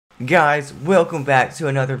Guys, welcome back to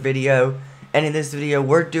another video, and in this video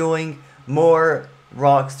we're doing more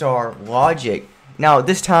Rockstar Logic. Now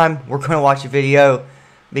this time we're going to watch a video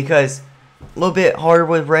because a little bit harder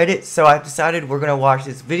with Reddit, so I decided we're going to watch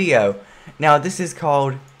this video. Now this is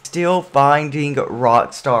called Still Finding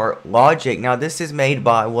Rockstar Logic. Now this is made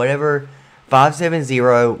by whatever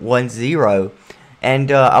 57010,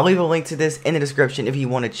 and I'll leave a link to this in the description if you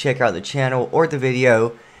want to check out the channel or the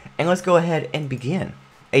video, and let's go ahead and begin.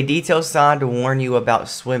 A detailed sign to warn you about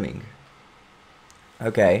swimming.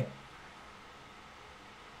 Okay.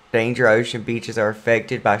 Danger ocean beaches are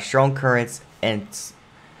affected by strong currents and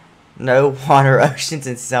no water oceans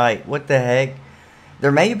in sight. What the heck? There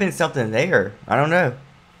may have been something there. I don't know.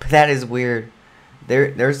 But that is weird.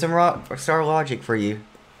 There's some Rockstar Logic for you.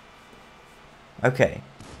 Okay.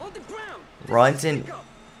 Runs in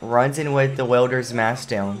with the welder's mask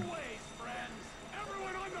down.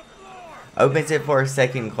 Opens it for a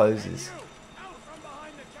second, closes.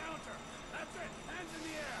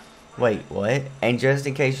 Wait, what? And just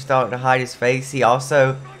in case you thought to hide his face, he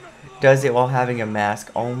also does it while having a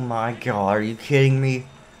mask. Oh my god, are you kidding me?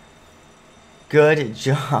 Good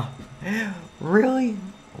job. Really?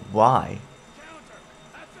 Why?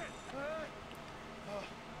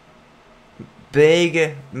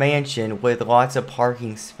 Big mansion with lots of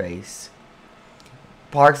parking space.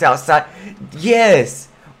 Parks outside. Yes!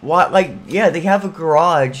 What? Like, yeah, they have a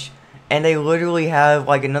garage, and they literally have,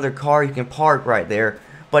 like, another car you can park right there.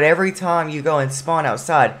 But every time you go and spawn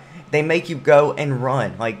outside, they make you go and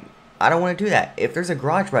run. Like, I don't want to do that. If there's a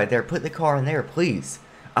garage right there, put the car in there, please.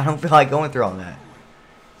 I don't feel like going through all that.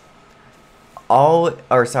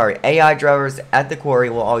 AI drivers at the quarry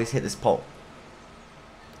will always hit this pole.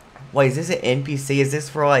 Wait, is this an NPC? Is this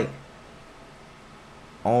for, like...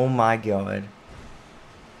 Oh my god.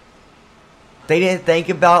 They didn't think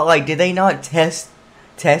about, like, did they not test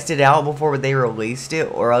it out before they released it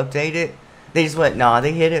or update it? They just went, nah,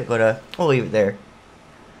 they hit it, but we'll leave it there.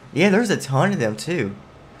 Yeah, there's a ton of them too.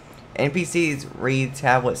 NPCs read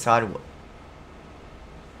tablet side.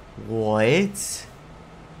 What?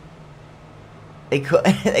 They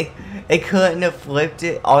couldn't have flipped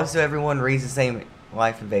it. Also, everyone reads the same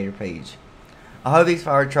Life Invader page. I hope these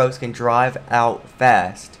fire trucks can drive out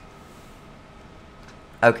fast.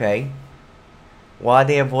 Okay. Why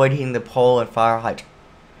they avoid hitting the pole and fire hydrant?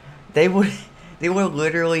 They would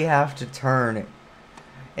literally have to turn.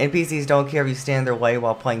 NPCs don't care if you stand in their way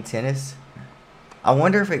while playing tennis. I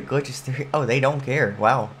wonder if it glitches through. Oh, they don't care.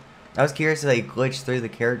 Wow. I was curious if they glitch through the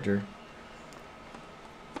character.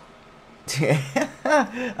 Okay,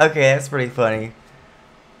 that's pretty funny.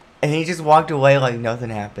 And he just walked away like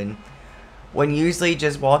nothing happened. When usually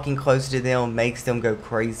just walking close to them makes them go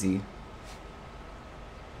crazy.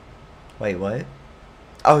 Wait, what?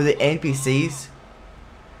 Oh, the NPCs?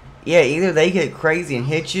 Yeah, either they get crazy and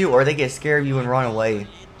hit you, or they get scared of you and run away.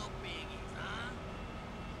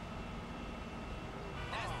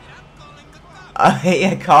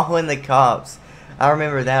 Yeah, calling the cops. I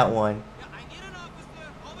remember that one.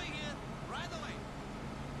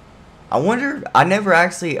 I wonder, I never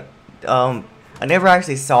actually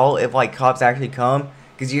saw if, like, cops actually come.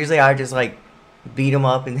 Because usually I just, like, beat them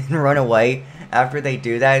up and then run away after they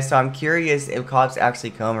do that. So I'm curious if cops actually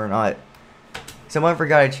come or not. Someone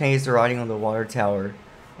forgot to change the writing on the water tower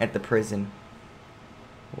at the prison.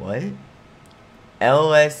 What?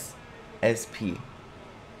 LSSP.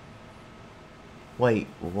 Wait,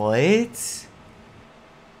 what?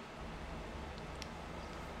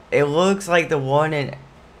 It looks like the one in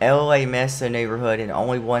LA Mesa neighborhood, and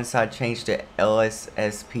only one side changed to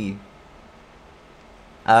LSSP.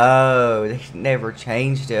 Oh, they never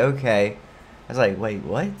changed it. Okay. I was like, wait,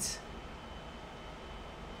 what?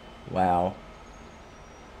 Wow.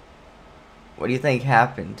 What do you think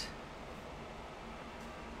happened?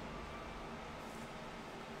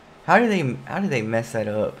 How did they mess that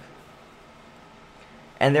up?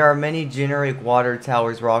 And there are many generic water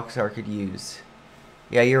towers Rockstar could use.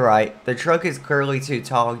 Yeah, you're right. The truck is clearly too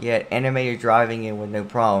tall, yet animated driving in with no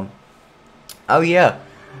problem. Oh yeah,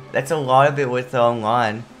 that's a lot of it with the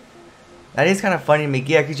online. That is kind of funny to me.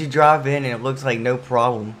 Yeah, because you drive in and it looks like no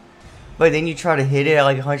problem. But then you try to hit it at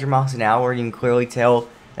like 100 miles an hour and you can clearly tell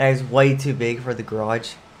that is way too big for the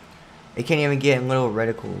garage. It can't even get in little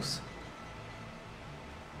reticles.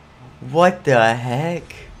 What the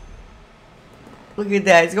heck? Look at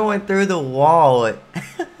that. It's going through the wall.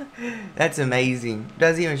 That's amazing. It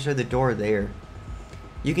doesn't even show the door there.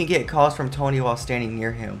 You can get calls from Tony while standing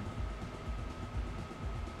near him.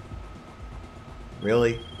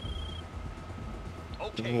 Really?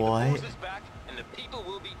 Okay, what?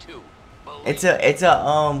 It's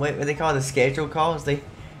a what they call the scheduled calls.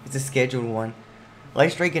 It's It's a scheduled one.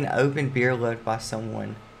 Let's drink an open beer left by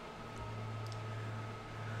someone.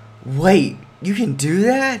 Wait, you can do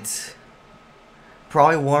that?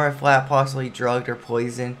 Probably warm or flat, possibly drugged or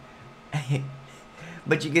poisoned.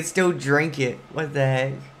 But you can still drink it. What the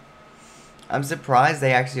heck? I'm surprised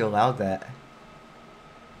they actually allowed that.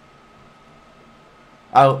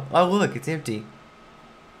 Oh look, it's empty.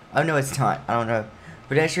 Oh no, it's not. I don't know.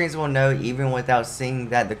 Pedestrians will know even without seeing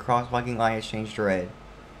that the crosswalking line has changed to red.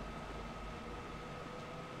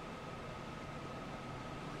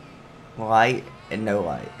 Light and no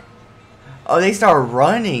light. Oh, they start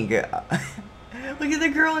running. Look at the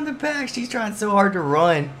girl in the back. She's trying so hard to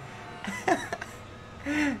run.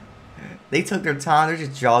 They took their time. They're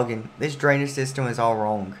just jogging. This drainage system is all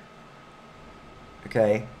wrong.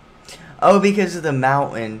 Okay. Oh, because of the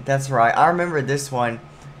mountain. That's right. I remember this one.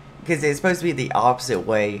 Because it's supposed to be the opposite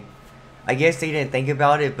way. I guess they didn't think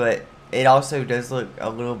about it, but it also does look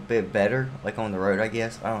a little bit better. Like on the road, I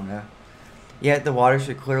guess. I don't know. Yet the water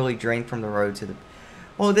should clearly drain from the road to the...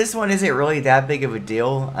 Well, this one isn't really that big of a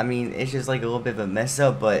deal. I mean, it's just like a little bit of a mess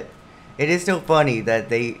up, but it is still funny that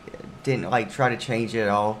they didn't like try to change it at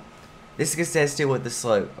all. This is consistent with the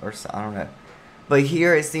slope, or I don't know. But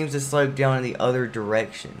here it seems to slope down in the other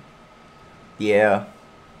direction. Yeah.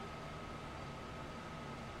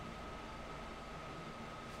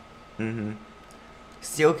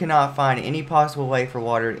 Still cannot find any possible way for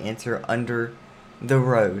water to enter under the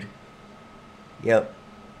road. Yep.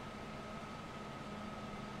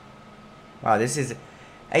 Wow, this is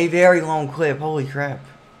a very long clip. Holy crap.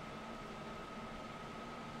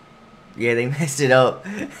 Yeah, they messed it up.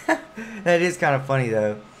 That is kind of funny,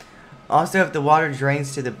 though. Also, if the water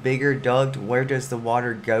drains to the bigger duct, where does the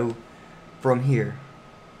water go from here?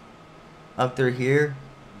 Up through here?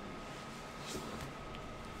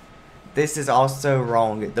 This is also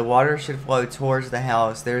wrong. The water should flow towards the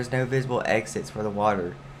house. There is no visible exits for the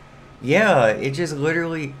water. Yeah, it just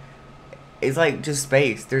literally... It's like just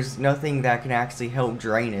space. There's nothing that can actually help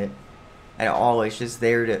drain it at all. It's just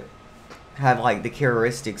there to have like the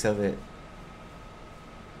characteristics of it.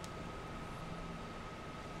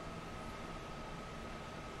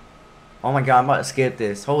 Oh my god, I'm about to skip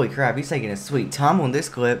this. Holy crap, he's taking a sweet time on this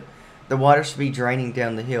clip. The water should be draining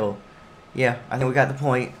down the hill. Yeah, I think we got the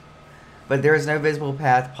point. But there is no visible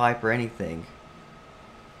path, pipe, or anything.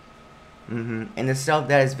 And the stuff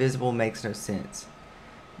that is visible makes no sense.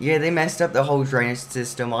 Yeah, they messed up the whole drainage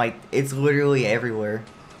system. Like, it's literally everywhere.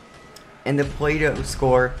 And the Play-Doh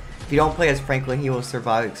score, if you don't play as Franklin, he will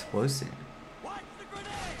survive explosive.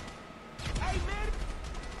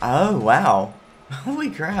 Oh, wow. Holy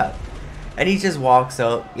crap. And he just walks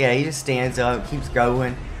up. Yeah, he just stands up, keeps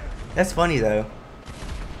going. That's funny, though.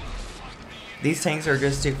 These tanks are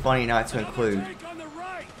just too funny not to include.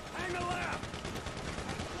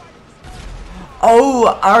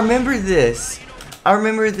 Oh, I remember this. I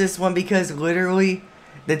remember this one because literally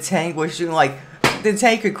the tank was shooting like... The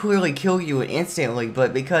tank could clearly kill you instantly,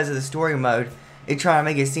 but because of the story mode, it tried to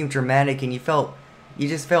make it seem dramatic, and you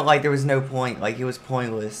just felt like there was no point, like it was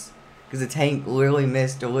pointless. Because the tank literally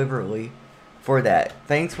missed deliberately for that.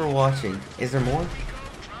 Thanks for watching. Is there more?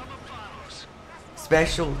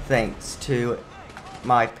 Special thanks to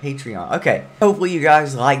my Patreon. Okay, hopefully you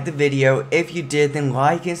guys liked the video. If you did, then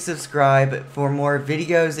like and subscribe for more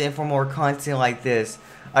videos and for more content like this.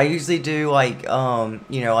 I usually do like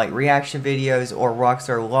you know, like reaction videos or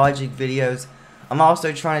Rockstar Logic videos. I'm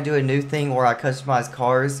also trying to do a new thing where I customize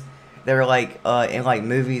cars that are like in like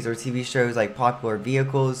movies or TV shows, like popular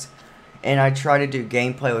vehicles, and I try to do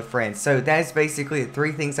gameplay with friends. So that's basically the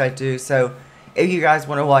 3 things I do. So if you guys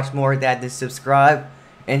want to watch more of that, then subscribe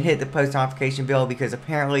and hit the post notification bell, because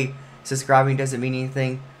apparently subscribing doesn't mean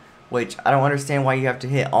anything, which I don't understand why you have to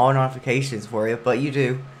hit all notifications for it, but you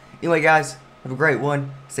do. Anyway guys, have a great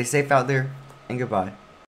one, stay safe out there, and goodbye.